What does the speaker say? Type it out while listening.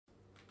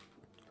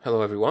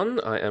Hello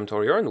everyone, I am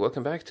Taureor and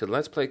welcome back to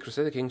Let's Play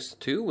Crusader Kings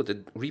 2 with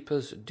the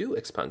Reaper's Due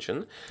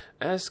expansion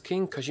as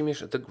King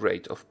Kazimierz the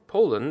Great of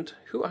Poland,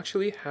 who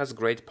actually has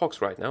great pox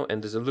right now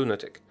and is a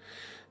lunatic.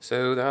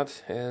 So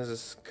that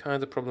is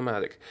kind of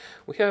problematic.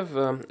 We have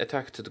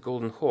attacked the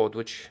Golden Horde,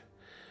 which...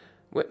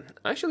 well,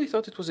 I actually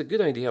thought it was a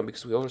good idea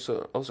because we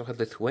also had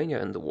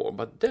Lithuania in the war,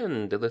 but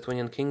then the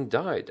Lithuanian king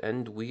died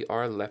and we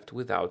are left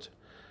without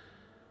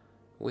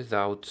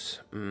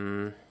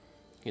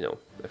you know,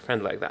 a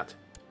friend like that.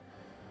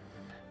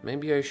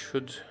 Maybe I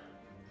should...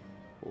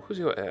 who's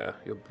your heir?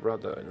 Your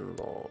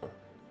brother-in-law.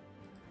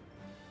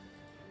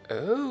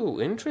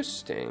 Oh,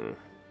 interesting.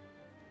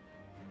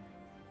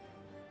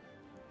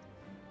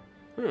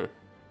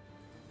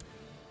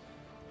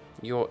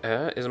 Your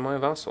heir is my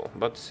vassal,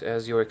 but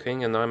as you're a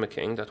king and I'm a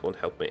king, that won't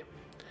help me.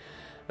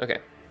 Okay,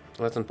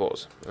 let's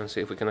unpause and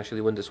see if we can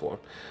actually win this war.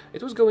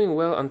 It was going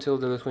well until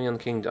the Lithuanian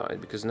king died,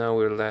 because now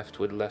we're left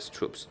with less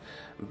troops.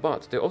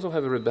 But they also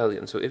have a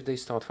rebellion, so if they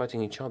start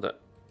fighting each other,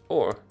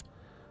 or...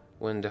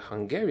 when the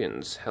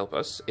Hungarians help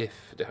us,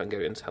 if the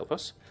Hungarians help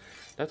us,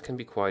 that can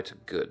be quite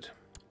good.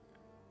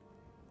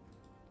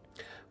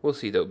 We'll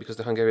see though, because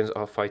the Hungarians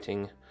are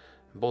fighting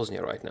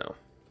Bosnia right now.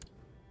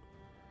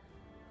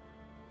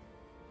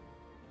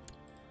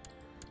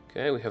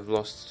 Okay, we have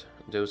lost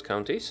those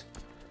counties.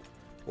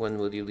 When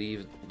will you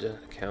leave the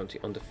county?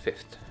 On the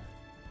 5th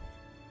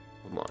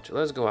of March.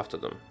 Let's go after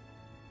them.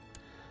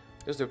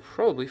 Because they're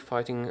probably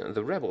fighting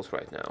the rebels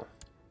right now.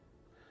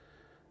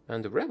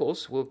 And the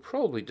rebels will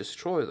probably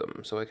destroy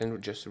them, so I can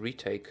just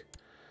retake...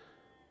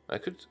 I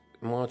could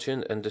march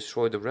in and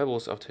destroy the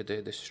rebels after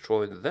they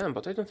destroyed them,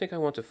 but I don't think I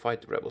want to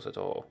fight the rebels at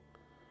all.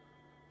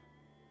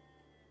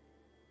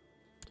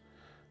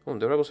 Oh,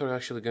 the rebels are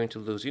actually going to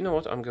lose. You know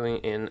what? I'm going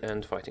in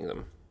and fighting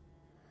them.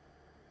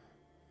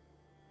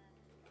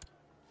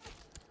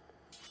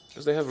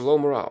 Because they have low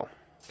morale.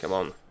 Come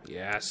on.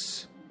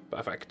 Yes.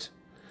 Perfect.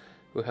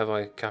 Who have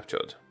I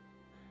captured?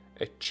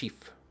 A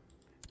chief.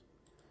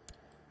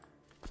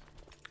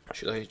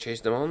 Should I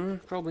chase them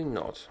on? Probably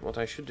not. What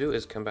I should do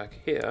is come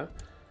back here.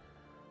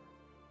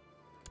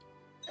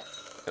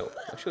 Oh,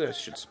 actually I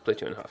should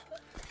split you in half.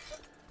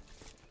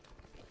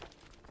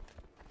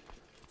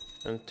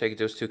 And take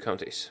those two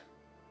counties.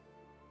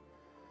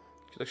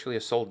 Should actually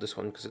assault this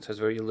one because it has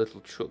very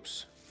little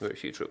troops. Very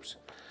few troops.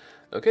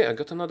 Okay, I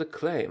got another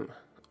claim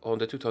on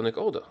the Teutonic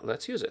Order.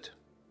 Let's use it.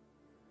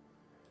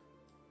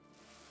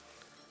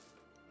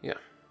 Yeah.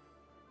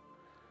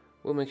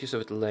 We'll make use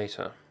of it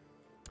later.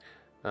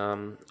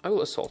 I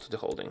will assault the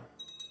holding.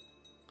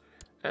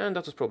 And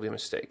that was probably a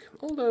mistake.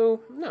 Although,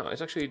 no,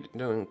 it's actually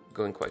going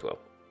quite well.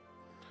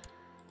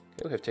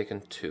 Okay, we have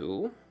taken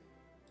 2.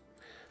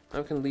 Now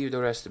I can leave the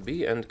rest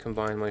be and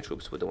combine my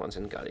troops with the ones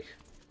in Galich.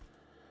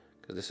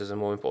 Because this is a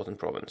more important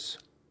province.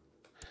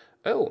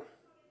 Oh!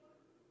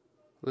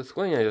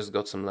 Lithuania just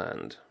got some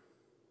land.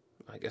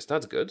 I guess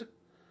that's good.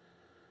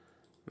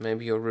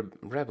 Maybe your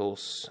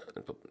rebels,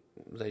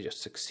 they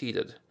just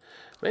succeeded.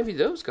 Maybe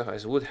those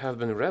guys would have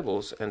been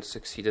rebels and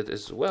succeeded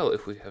as well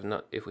if we had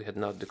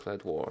not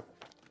declared war.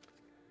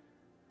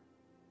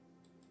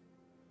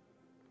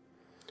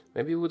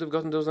 Maybe we would have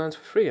gotten those lands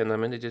for free and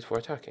amended it for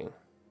attacking.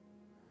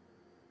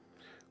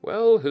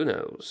 Well, who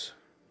knows?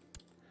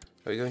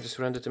 Are you going to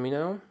surrender to me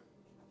now?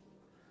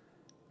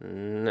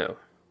 No.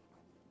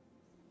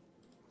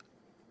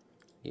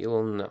 You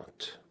will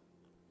not.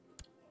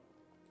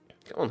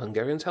 Come on,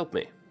 Hungarians, help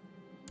me.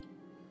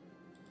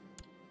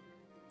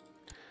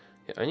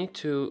 Yeah, I need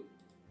to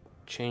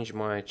change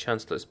my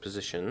Chancellor's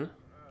position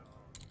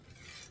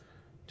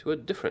to a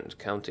different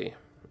county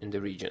in the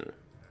region.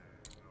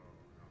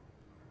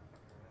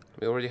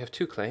 We already have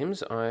 2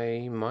 claims.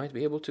 I might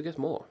be able to get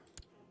more.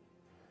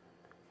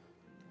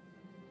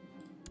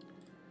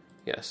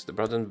 Yes, the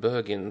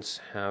Brandenburgians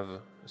have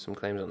some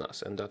claims on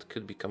us, and that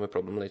could become a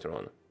problem later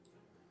on.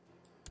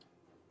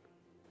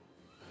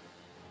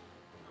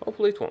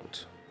 Hopefully it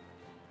won't.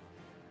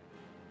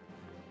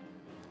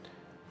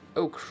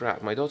 Oh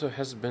crap, my daughter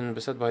has been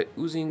beset by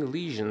oozing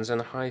lesions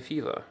and high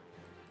fever.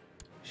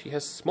 She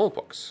has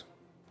smallpox.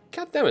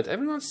 God damn it,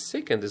 everyone's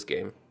sick in this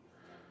game.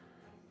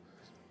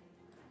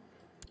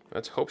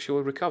 Let's hope she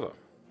will recover.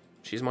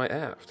 She's my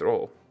heir, after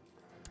all.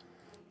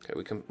 Okay,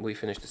 we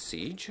finished the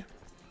siege.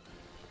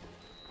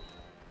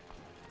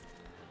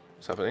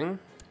 What's happening?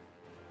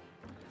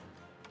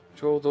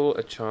 Total,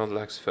 a child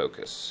lacks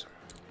focus.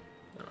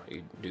 Oh,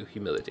 you do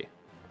humility.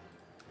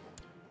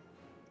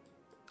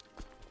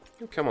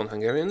 Come on,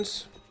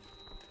 Hungarians.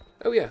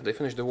 Oh yeah, they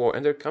finished the war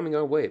and they're coming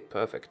our way.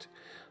 Perfect.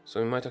 So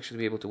we might actually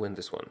be able to win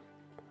this one.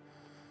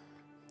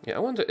 Yeah, I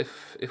wonder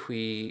if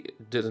we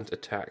didn't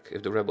attack,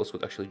 if the rebels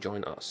would actually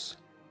join us.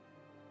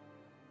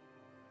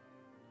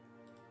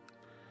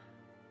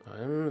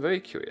 I'm very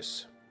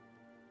curious.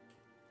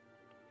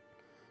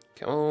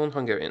 Come on,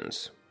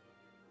 Hungarians.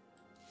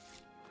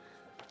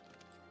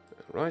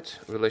 Right,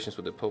 relations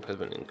with the Pope have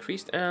been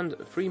increased and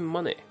free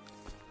money.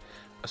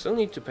 I still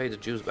need to pay the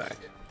Jews back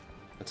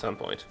at some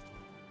point.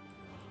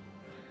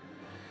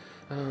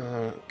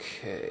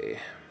 Okay.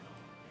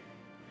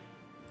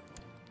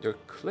 They're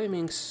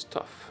claiming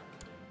stuff.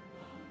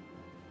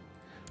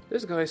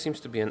 This guy seems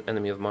to be an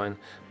enemy of mine.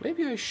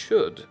 Maybe I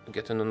should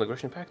get a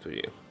non-aggression pact with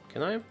you.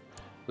 Can I?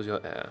 Who's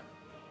your heir?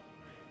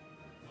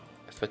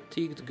 A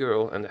fatigued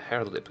girl and a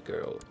hair-lip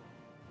girl.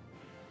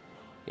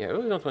 Yeah, I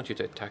really don't want you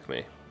to attack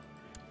me.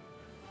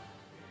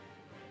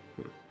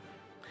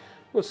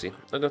 We'll see.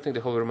 I don't think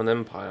the whole Roman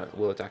Empire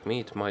will attack me.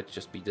 It might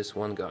just be this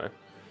one guy.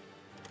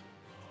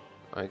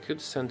 I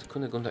could send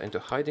Kunigunda into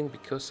hiding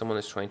because someone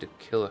is trying to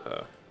kill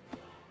her.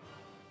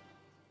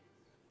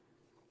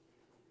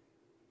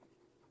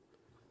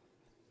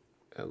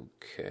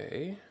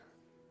 Okay.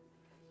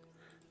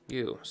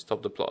 You,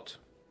 stop the plot.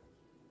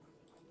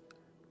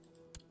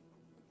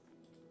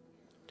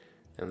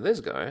 And this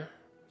guy,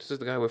 this is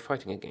the guy we're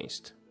fighting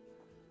against.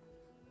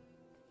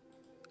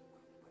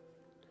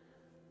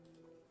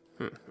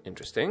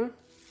 Interesting.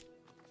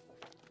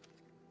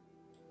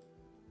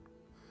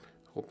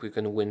 Hope we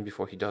can win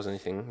before he does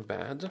anything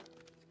bad.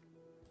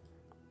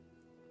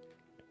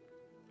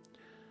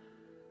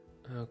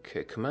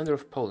 Okay, Commander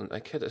of Poland. I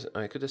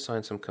could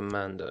assign some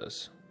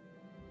commanders.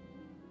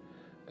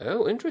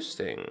 Oh,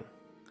 interesting.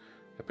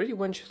 A pretty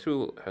wench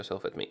threw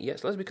herself at me.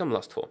 Yes, let's become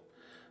lustful.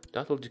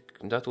 That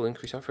will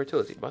increase our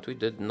fertility, but we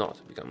did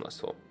not become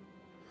lustful.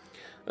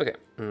 Okay.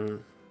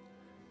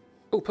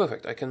 Oh,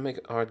 perfect. I can make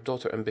our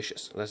daughter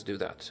ambitious. Let's do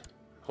that.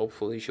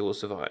 Hopefully she will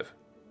survive.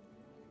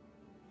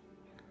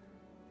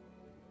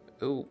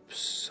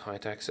 Oops, high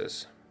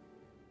taxes.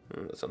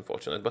 That's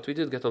unfortunate, but we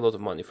did get a lot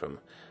of money from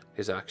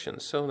his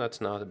actions, so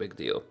that's not a big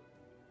deal.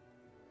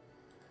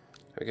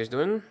 How are you guys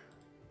doing?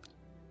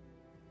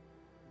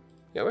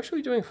 Yeah, we're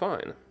actually doing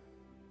fine.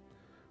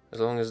 As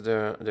long as they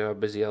are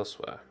busy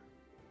elsewhere.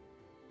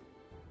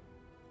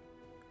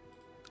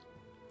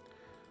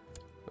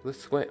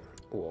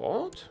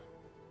 What?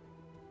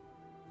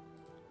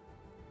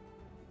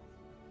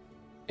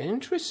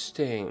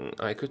 Interesting.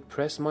 I could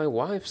press my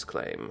wife's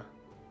claim.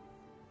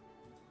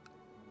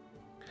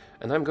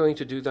 And I'm going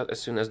to do that as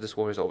soon as this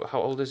war is over.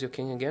 How old is your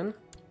king again?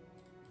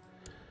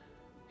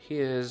 He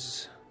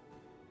is...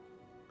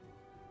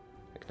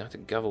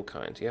 Agnatic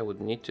Gavelkind. Yeah, would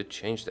need to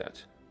change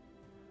that.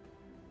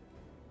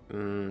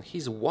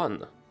 He's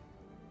 1.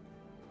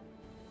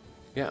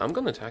 Yeah, I'm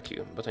gonna attack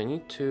you, but I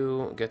need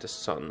to get a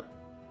son.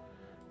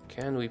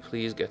 Can we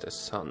please get a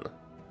son?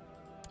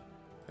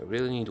 I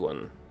really need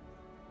one.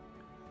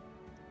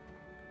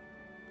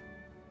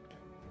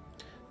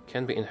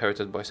 Can be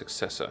inherited by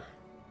successor.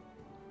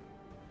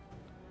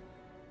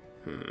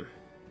 Well,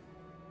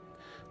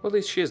 at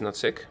least she is not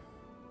sick.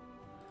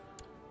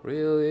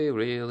 Really,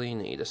 really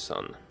need a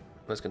son.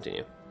 Let's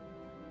continue.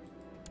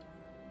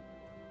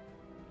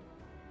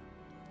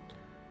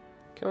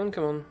 Come on,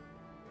 come on.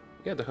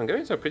 Yeah, the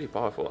Hungarians are pretty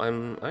powerful. I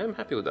am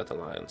happy with that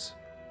alliance.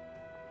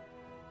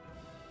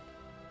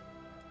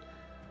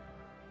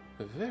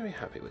 Very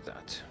happy with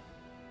that.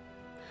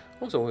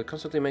 Also, we're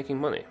constantly making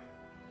money.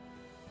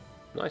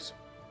 Nice.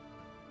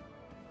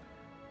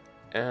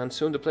 And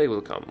soon the plague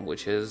will come,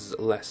 which is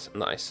less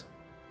nice.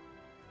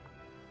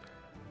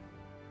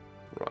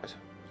 Right.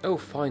 Oh,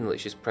 finally,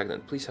 she's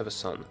pregnant. Please have a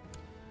son.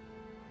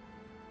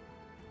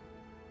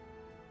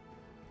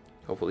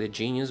 Hopefully a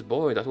genius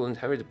boy that will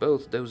inherit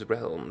both those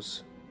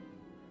realms.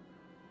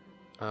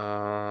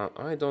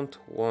 I don't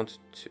want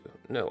to...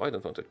 No, I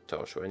don't want to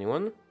torture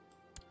anyone.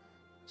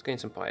 Let's gain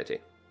some piety.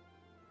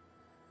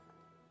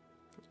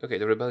 Okay,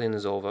 the rebellion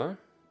is over.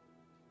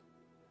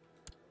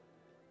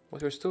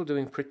 But we're still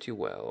doing pretty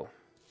well.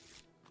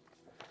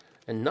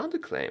 Another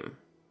claim?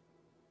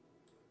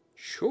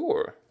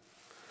 Sure.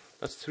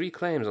 That's 3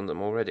 claims on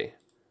them already.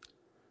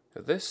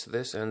 This,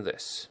 and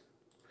this.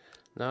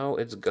 Now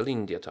it's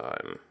Galindia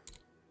time.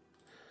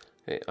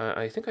 Okay,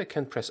 I think I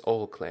can press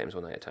all claims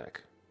when I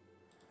attack.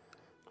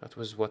 That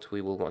was what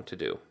we will want to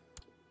do.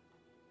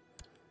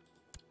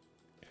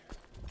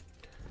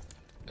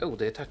 Oh,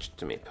 they attached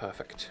to me.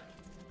 Perfect.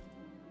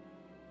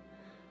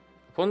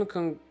 Upon the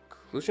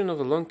conclusion of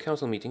a long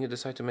council meeting, you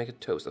decide to make a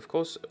toast. Of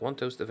course, one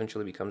toast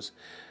eventually becomes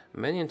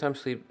many, and time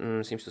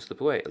seems to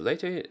slip away.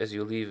 Later, as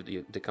you leave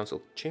the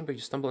council chamber, you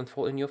stumble and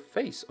fall on your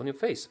face. You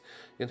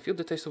can feel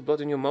the taste of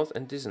blood in your mouth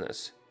and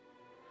dizziness.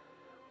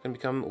 You can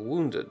become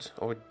wounded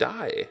or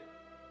die.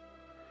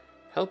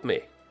 Help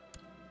me.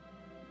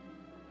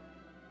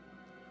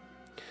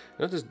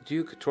 Notice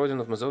Duke Troyden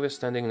of Mazovia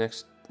standing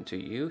next to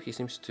you. He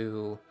seems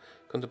to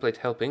contemplate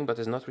helping, but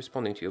is not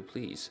responding to your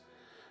pleas.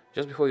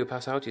 Just before you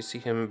pass out, you see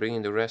him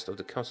bringing the rest of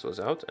the councillors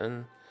out,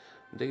 and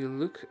they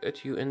look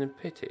at you in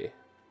pity.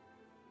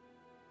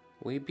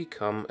 We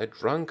become a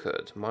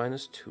drunkard,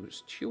 -2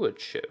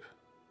 stewardship.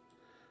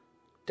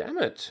 Damn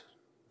it!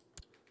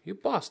 You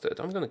bastard,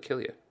 I'm gonna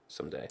kill you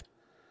someday.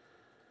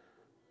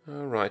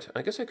 Alright,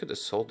 I guess I could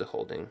assault the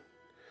holding.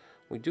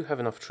 We do have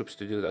enough troops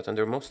to do that, and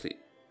they're mostly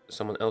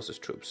someone else's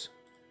troops.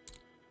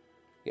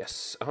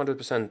 Yes,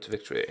 100%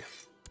 victory.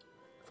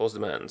 False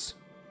demands.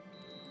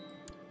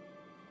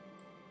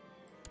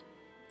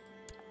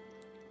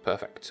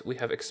 Perfect. We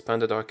have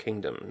expanded our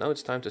kingdom. Now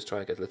it's time to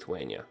strike at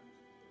Lithuania.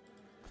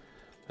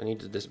 I need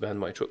to disband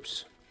my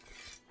troops.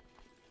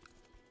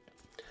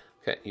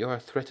 Okay, you are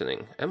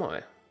threatening. Am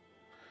I?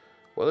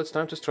 Well, it's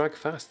time to strike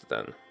fast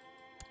then.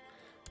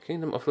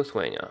 Kingdom of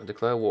Lithuania.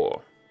 Declare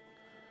war.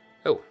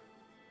 Oh.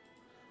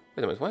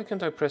 Wait a minute, why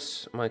can't I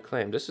press my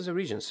claim? This is a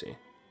regency.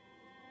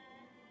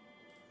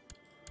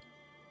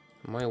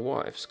 My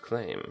wife's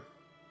claim.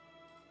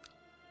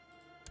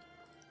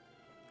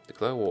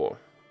 Declare war.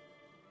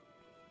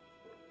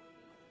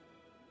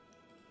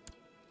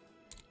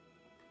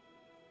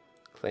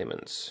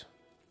 Claimants.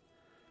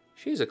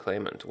 She's a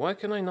claimant. Why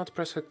can I not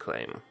press her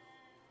claim?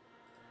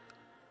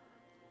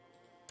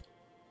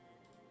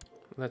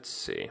 Let's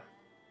see.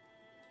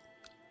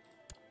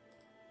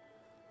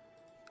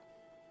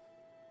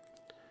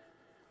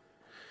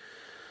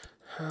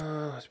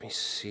 Let me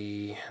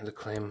see the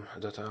claim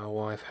that our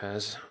wife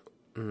has.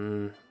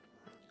 Then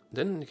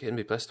it can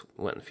be blessed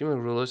when female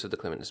rulers, if the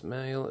claimant is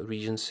male,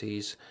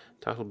 regencies,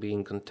 title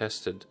being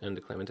contested, and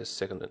the claimant is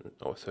second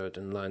or third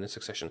in line in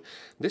succession.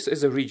 This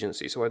is a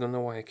regency, so I don't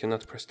know why I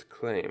cannot press the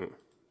claim.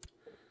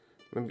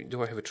 Maybe,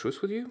 do I have a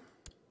truce with you?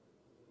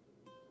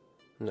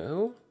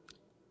 No?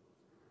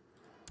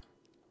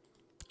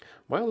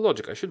 By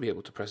logic, I should be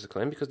able to press the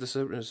claim because this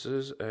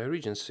is a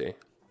regency.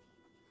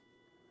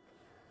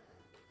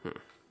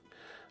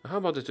 How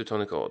about the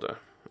Teutonic Order,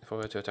 if I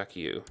were to attack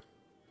you?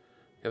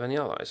 You have any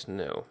allies?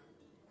 No.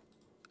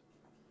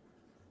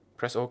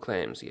 Press all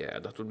claims. Yeah,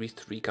 that would be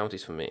 3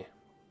 counties for me.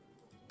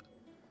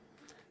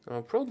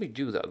 I'll probably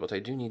do that, but I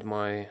do need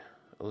my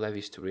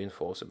levies to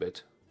reinforce a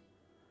bit.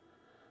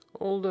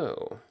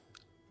 Although...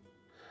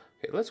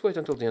 Okay, let's wait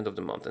until the end of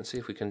the month and see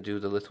if we can do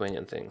the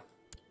Lithuanian thing.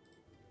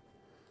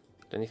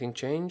 Did anything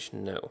change?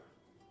 No.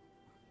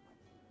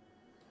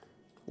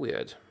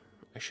 Weird.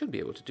 I should be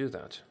able to do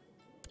that.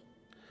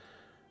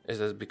 Is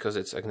that because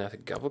it's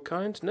agnatic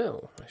Gavelkind?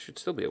 No, I should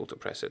still be able to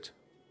press it.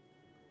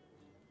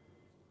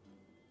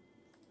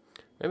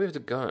 Maybe if the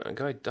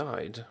guy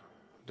died,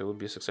 there would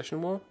be a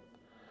succession war?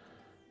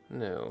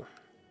 No.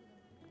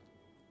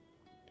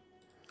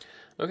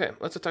 Okay,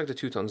 let's attack the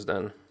Teutons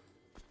then.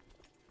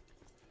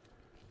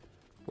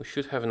 We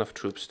should have enough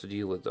troops to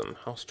deal with them.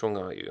 How strong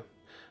are you?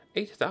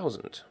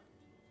 8,000.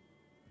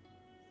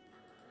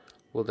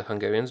 Will the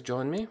Hungarians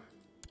join me?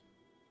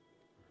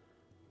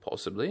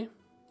 Possibly.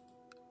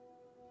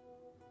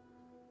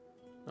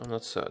 I'm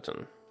not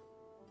certain.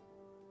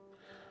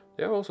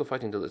 They are also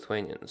fighting the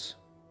Lithuanians.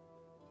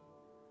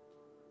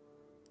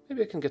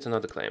 Maybe I can get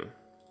another claim.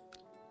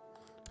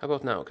 How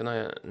about now? Can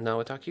I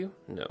now attack you?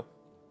 No.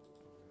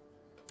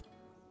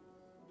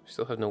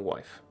 Still have no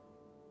wife.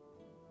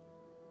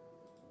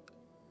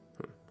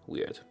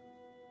 Weird.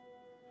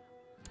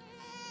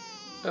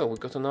 Oh, we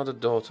got another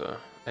daughter.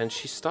 And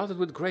she started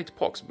with great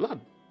pox.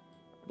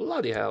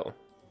 Bloody hell.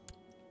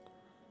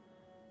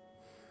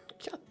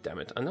 God damn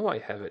it. I know I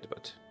have it,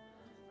 but...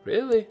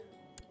 Really?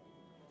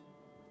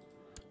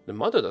 The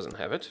mother doesn't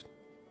have it.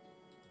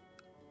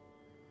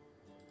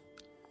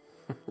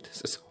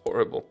 This is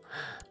horrible.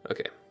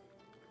 Okay.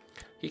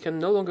 He can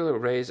no longer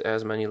raise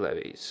as many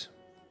levies.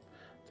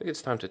 I think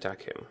it's time to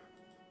attack him.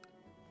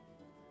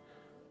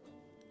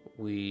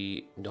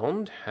 We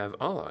don't have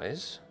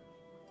allies.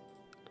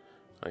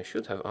 I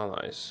should have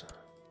allies.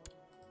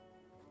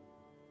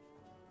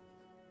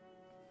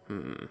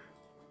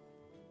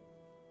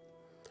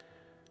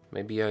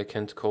 Maybe I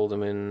can't call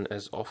them in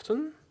as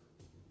often?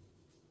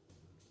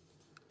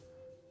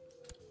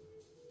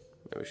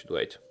 Maybe we should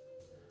wait.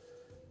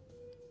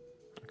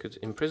 I could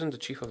imprison the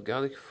chief of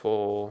Gallic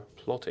for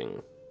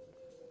plotting.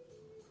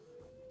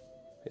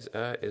 His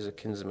heir is a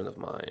kinsman of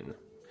mine.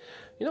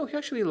 You know, he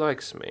actually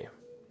likes me.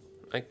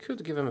 I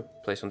could give him a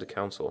place on the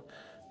council.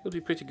 He'll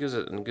be pretty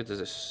good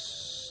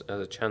as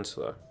a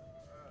chancellor.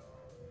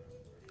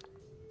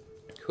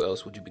 Who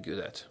else would you be good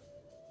at?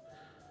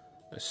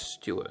 A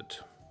steward.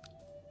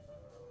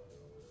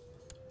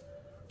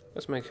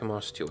 Let's make him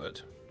our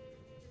steward.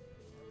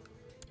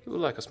 He will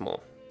like us more.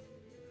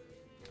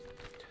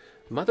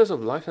 Matters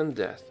of life and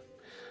death.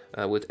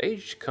 With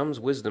age comes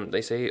wisdom,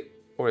 they say,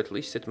 or at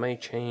least it may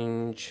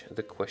change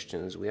the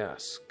questions we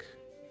ask.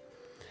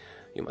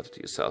 You mutter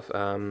to yourself.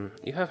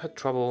 You have had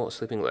trouble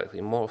sleeping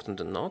lately, more often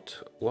than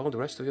not. While the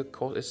rest of your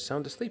court is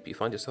sound asleep, you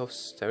find yourself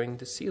staring at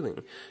the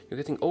ceiling. You're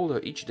getting older,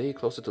 each day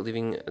closer to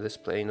leaving this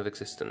plane of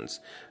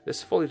existence.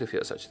 There's folly to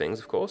fear such things,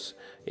 of course,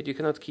 yet you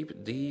cannot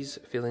keep these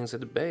feelings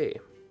at bay.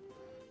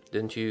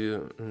 Didn't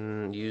you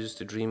used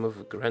to dream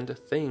of grander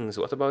things?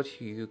 What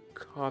about you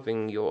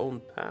carving your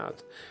own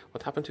path?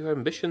 What happened to your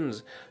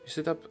ambitions? You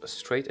sit up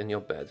straight in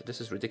your bed.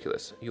 This is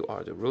ridiculous. You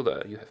are the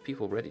ruler. You have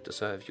people ready to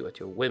serve you at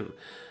your whim.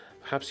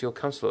 Perhaps your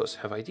counselors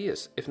have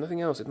ideas. If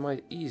nothing else, it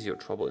might ease your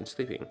trouble in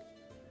sleeping.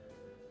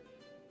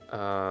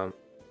 You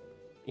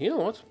know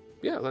what?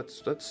 Yeah,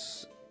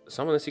 let's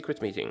summon a secret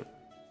meeting.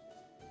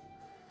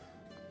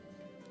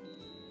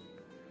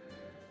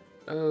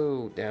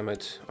 Oh, damn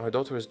it. Our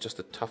daughter is just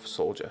a tough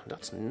soldier.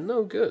 That's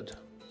no good.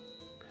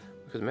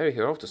 We could marry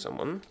her off to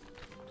someone.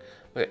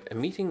 Okay, a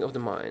meeting of the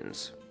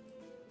minds.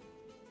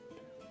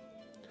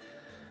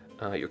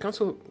 Your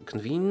council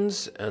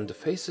convenes, and the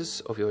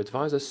faces of your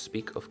advisors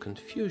speak of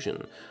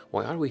confusion.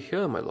 Why are we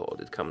here, my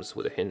lord? It comes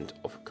with a hint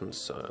of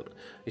concern.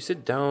 You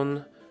sit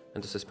down,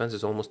 and the suspense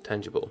is almost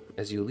tangible.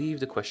 As you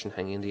leave the question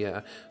hanging in the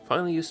air,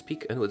 finally you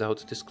speak, and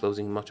without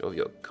disclosing much of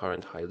your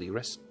current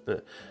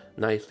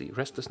nightly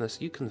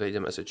restlessness, you convey the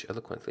message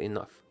eloquently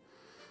enough.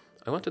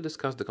 I want to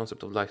discuss the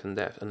concept of life and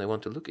death, and I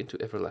want to look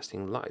into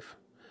everlasting life.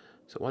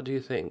 So what do you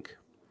think?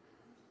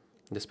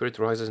 The spirit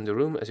rises in the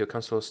room as your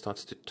council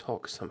starts to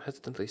talk, some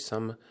hesitantly,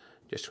 some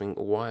gesturing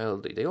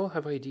wildly. They all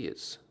have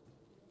ideas.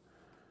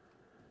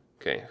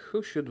 Okay,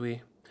 who should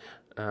we...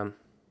 Our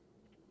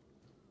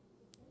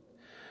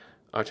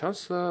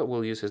Chancellor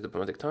will use his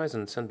diplomatic ties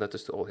and send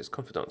letters to all his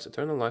confidants.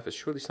 Eternal life is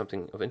surely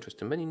something of interest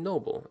to many a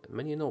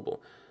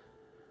noble.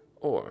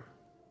 Or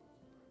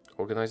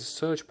organize a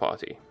search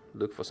party,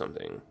 look for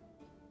something.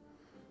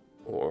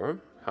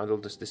 Or handle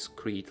this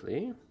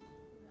discreetly.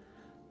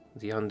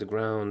 The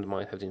underground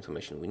might have the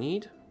information we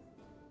need.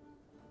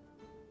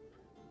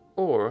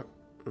 Or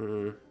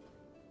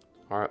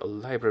our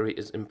library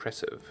is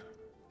impressive.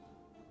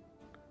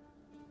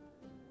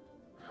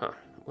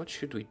 What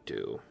should we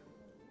do?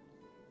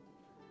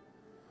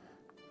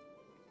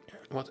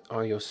 What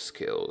are your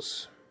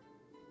skills?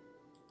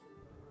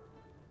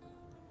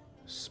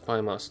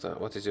 Spy Master,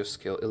 what is your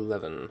skill?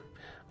 11.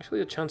 Actually,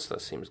 the Chancellor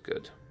seems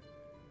good.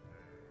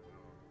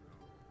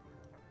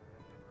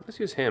 Let's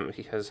use him,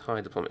 he has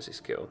high diplomacy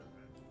skill.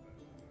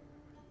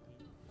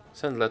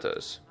 Send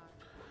letters.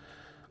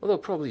 Although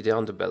probably the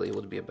underbelly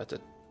would be a better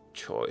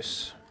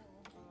choice.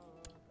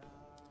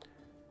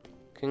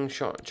 King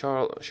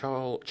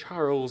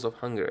Charles of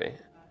Hungary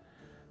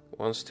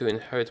wants to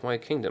inherit my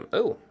kingdom.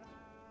 Oh!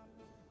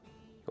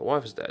 Your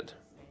wife is dead.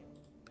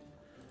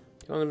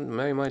 You want to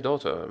marry my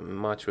daughter,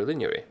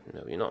 matrilineary?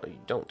 No, you're not. You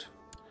don't.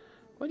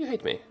 Why do you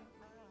hate me?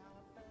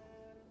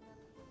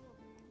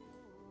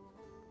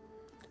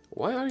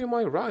 Why are you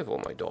my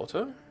rival, my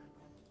daughter?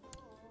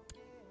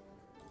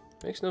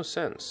 Makes no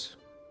sense.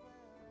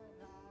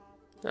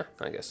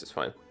 I guess it's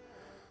fine.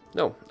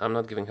 No, I'm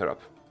not giving her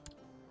up.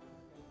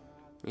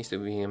 Needs to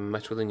be a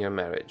matrilinear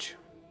marriage.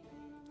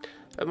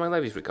 Have my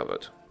levies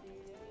recovered?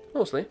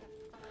 Mostly.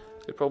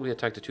 Could probably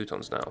attack the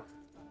Teutons now.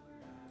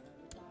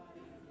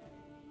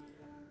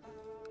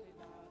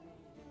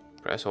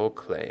 Press all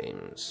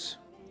claims.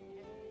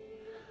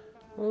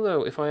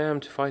 Although, if I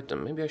am to fight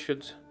them, maybe I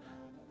should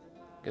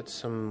get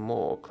some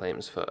more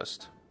claims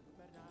first.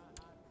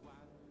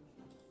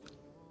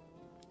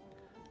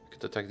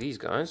 Could attack these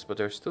guys, but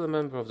they're still a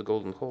member of the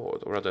Golden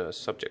Horde, or rather a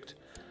subject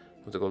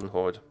of the Golden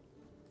Horde.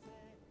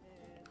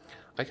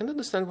 I can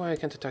understand why I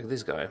can't attack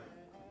this guy.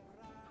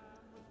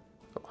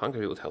 Oh,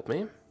 Hungary would help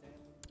me.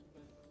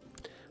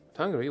 But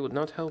Hungary would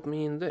not help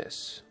me in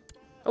this.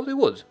 Oh, they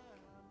would!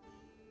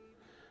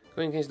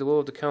 Going against the will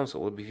of the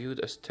council will be viewed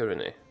as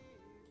tyranny.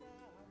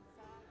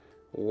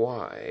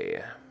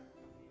 Why?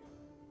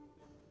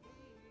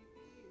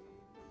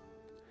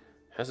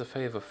 Has a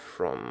favor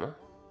from...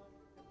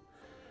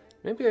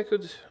 Maybe I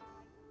could...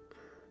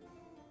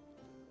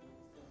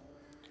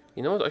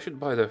 You know what? I should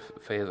buy the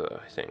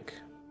favor, I think.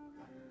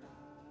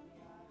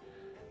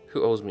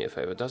 Who owes me a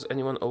favor? Does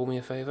anyone owe me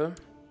a favor?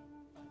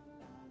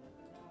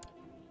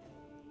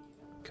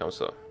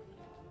 Councillor.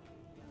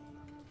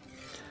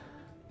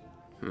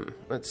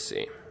 Let's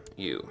see.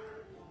 You.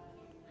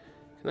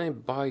 Can I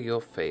buy your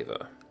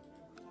favor?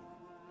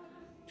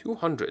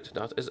 200.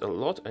 That is a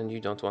lot, and you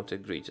don't want to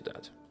agree to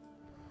that.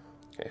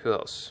 Okay, who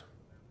else?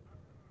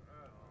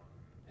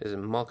 He's a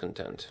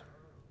malcontent.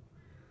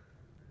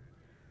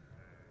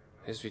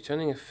 He's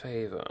returning a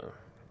favor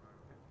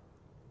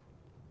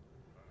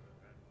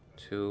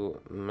to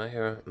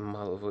Mayor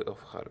Malovoy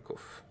of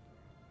Kharkov.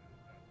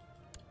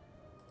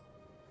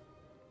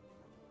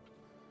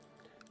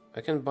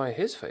 I can buy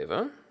his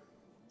favor.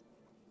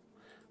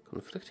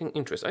 Conflicting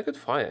interest. I could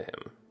fire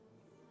him.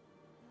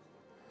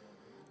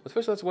 But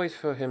first let's wait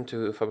for him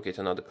to fabricate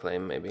another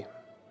claim, maybe.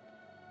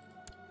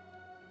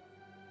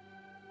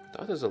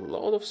 That is a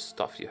lot of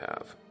stuff you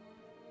have.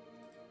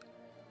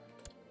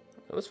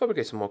 Let's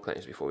fabricate some more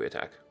claims before we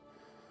attack.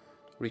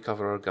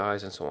 Recover our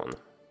guys and so on.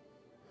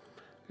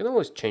 I can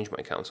always change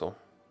my council.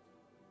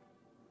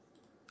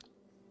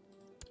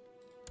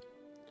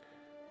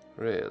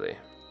 Really?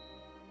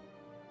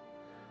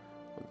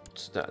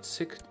 What's that?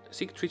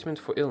 Seek treatment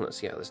for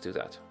illness. Yeah, let's do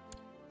that.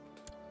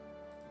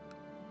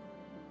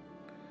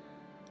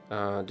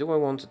 Do I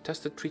want a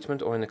tested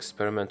treatment or an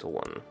experimental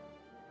one?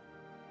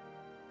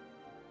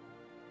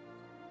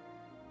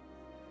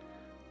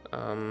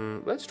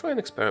 Let's try an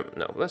experiment.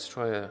 No, let's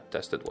try a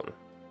tested one.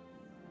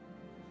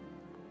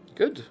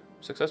 Good.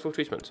 Successful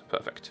treatment.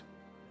 Perfect.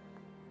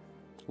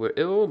 We're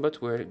ill,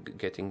 but we're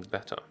getting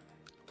better.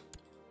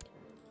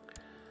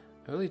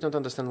 I really don't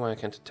understand why I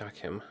can't attack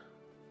him.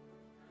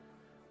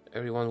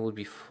 Everyone would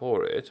be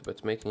for it,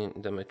 but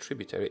making them a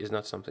tributary is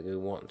not something we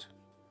want.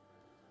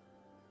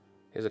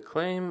 Here's a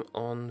claim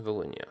on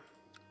Volhynia.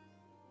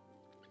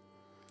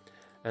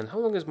 And how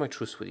long is my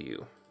truce with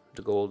you,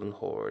 the Golden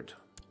Horde?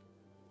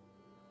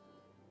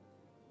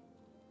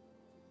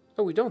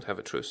 Oh, we don't have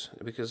a truce,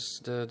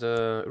 because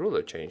the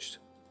ruler changed.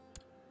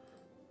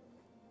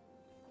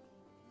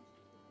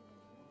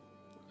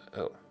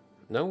 Oh,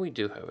 no, we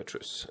do have a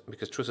truce,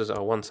 because truces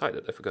are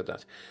one-sided, I forgot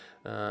that.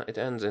 It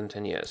ends in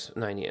 10 years,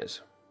 9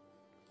 years.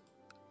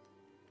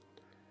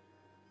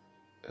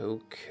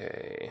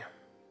 Okay.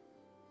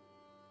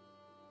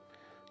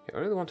 Yeah, I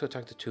really want to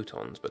attack the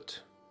Teutons, but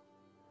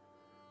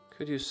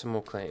could use some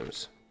more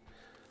claims.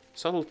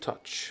 Subtle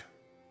touch.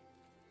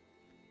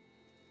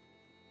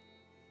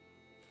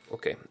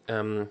 Okay,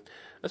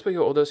 as per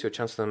your orders, your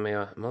Chancellor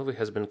Mayor Malvi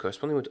has been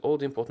corresponding with all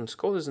the important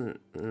scholars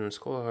and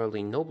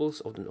scholarly nobles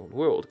of the known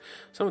world.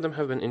 Some of them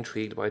have been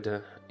intrigued by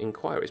the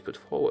inquiries put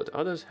forward,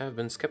 others have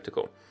been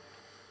skeptical,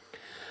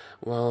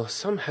 while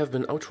some have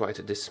been outright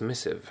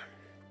dismissive.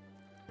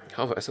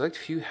 However, a select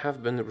few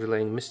have been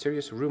relaying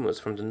mysterious rumors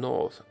from the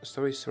north,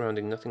 stories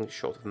surrounding nothing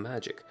short of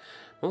magic.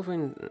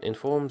 Malvi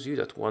informs you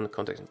that one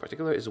contact in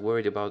particular is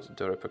worried about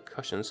the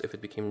repercussions if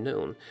it became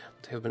known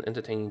that they have been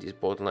entertaining these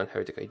borderline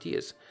heretic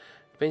ideas.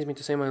 It pains me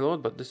to say, my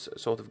lord, but this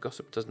sort of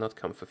gossip does not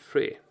come for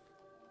free.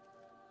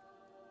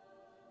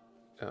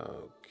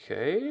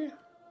 Okay.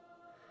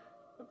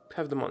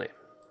 Have the money.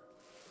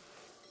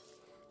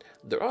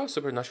 There are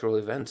supernatural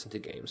events in the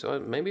game, so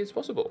maybe it's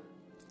possible.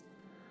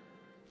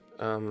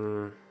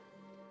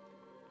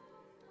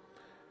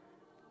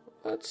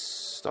 Let's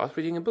start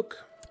reading a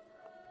book.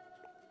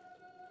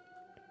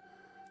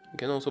 You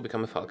can also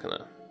become a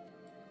falconer.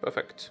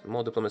 Perfect.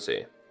 More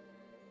diplomacy.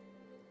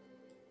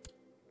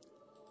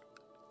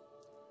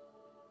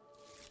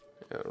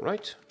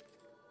 Alright.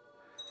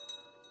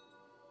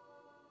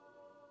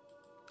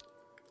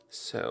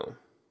 So.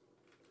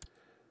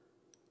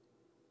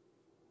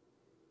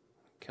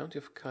 County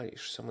of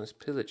Kalisz. Someone is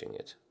pillaging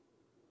it.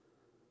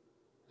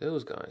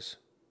 Those guys.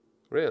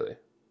 Really?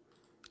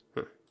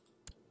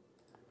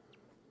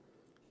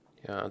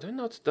 Yeah, they're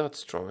not that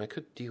strong. I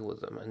could deal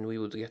with them, and we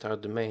would get our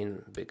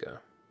domain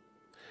bigger.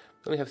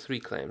 We only have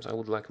 3 claims. I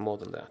would like more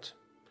than that.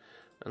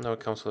 And our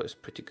council is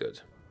pretty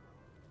good.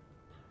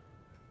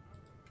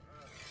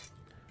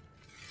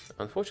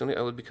 Unfortunately,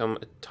 I would become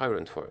a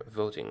tyrant for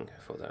voting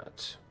for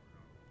that.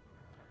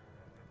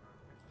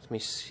 Let me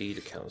see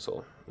the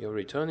council. You're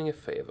returning a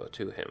favor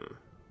to him.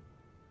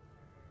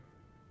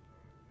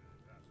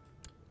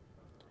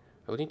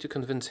 I would need to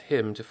convince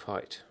him to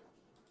fight.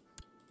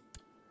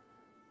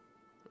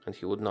 And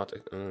he would not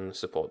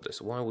support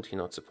this. Why would he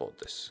not support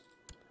this?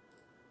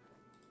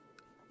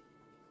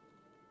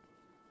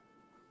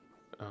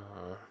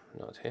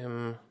 Not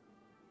him.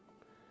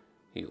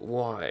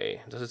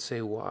 Why? Does it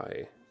say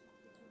why?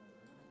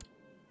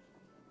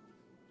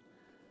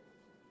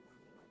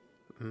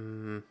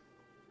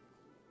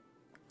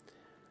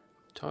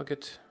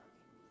 Target.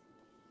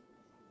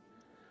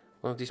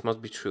 One of these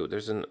must be true.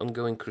 There's an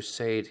ongoing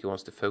crusade he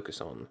wants to focus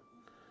on.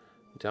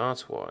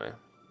 That's why.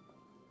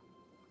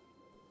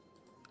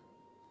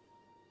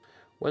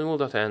 When will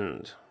that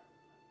end?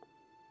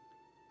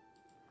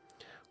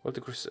 Well,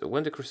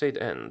 when the crusade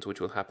ends, which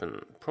will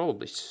happen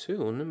probably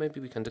soon, maybe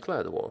we can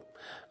declare the war.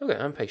 Okay,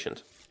 I'm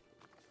patient.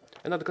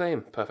 Another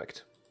claim.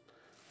 Perfect.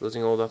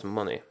 Losing all that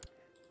money.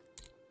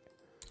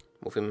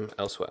 Move him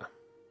elsewhere.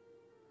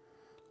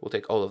 We'll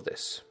take all of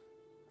this.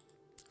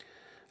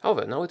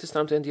 However, now it is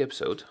time to end the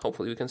episode.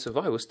 Hopefully we can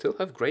survive. We still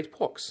have great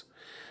pox.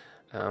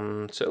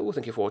 So,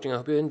 thank you for watching. I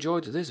hope you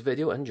enjoyed this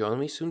video and join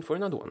me soon for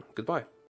another one. Goodbye.